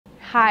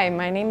Hi,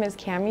 my name is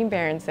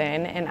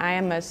Bearnson, and I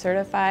am a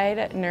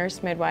certified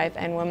nurse midwife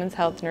and women's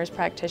health nurse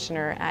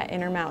practitioner at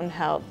Intermountain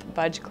Health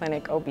Budge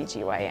Clinic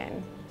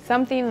OBGYN.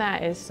 Something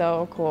that is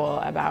so cool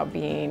about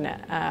being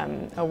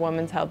a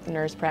women's health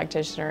nurse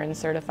practitioner and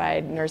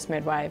certified nurse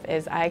midwife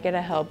is I get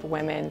to help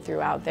women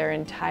throughout their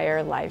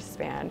entire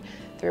lifespan,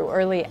 through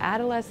early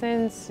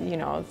adolescence,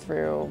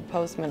 through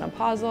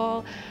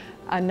postmenopausal.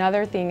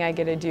 Another thing I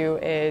get to do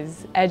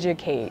is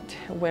educate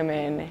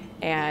women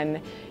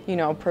and,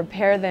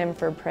 prepare them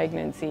for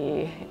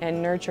pregnancy and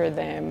nurture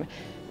them,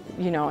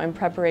 in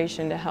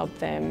preparation to help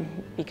them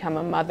become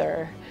a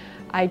mother.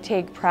 I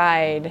take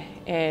pride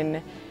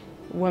in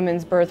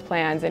women's birth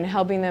plans and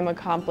helping them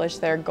accomplish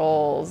their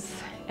goals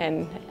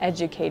and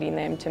educating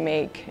them to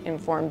make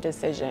informed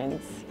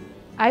decisions.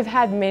 I've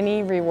had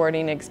many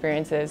rewarding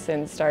experiences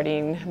since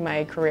starting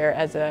my career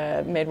as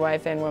a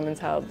midwife and women's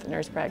health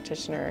nurse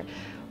practitioner.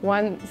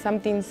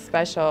 Something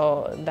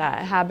special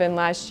that happened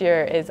last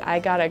year is I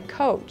got to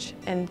coach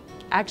and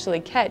actually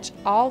catch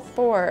all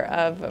 4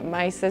 of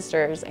my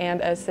sisters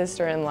and a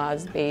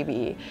sister-in-law's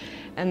baby.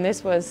 And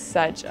this was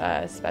such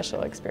a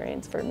special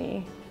experience for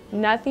me.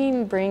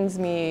 Nothing brings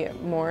me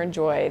more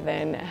joy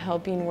than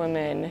helping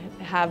women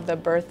have the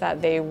birth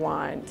that they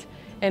want,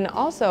 and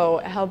also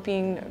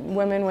helping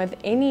women with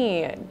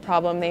any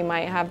problem they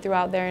might have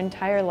throughout their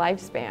entire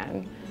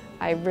lifespan.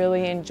 I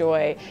really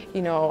enjoy,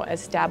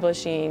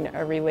 establishing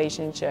a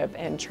relationship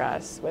and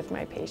trust with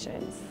my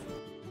patients.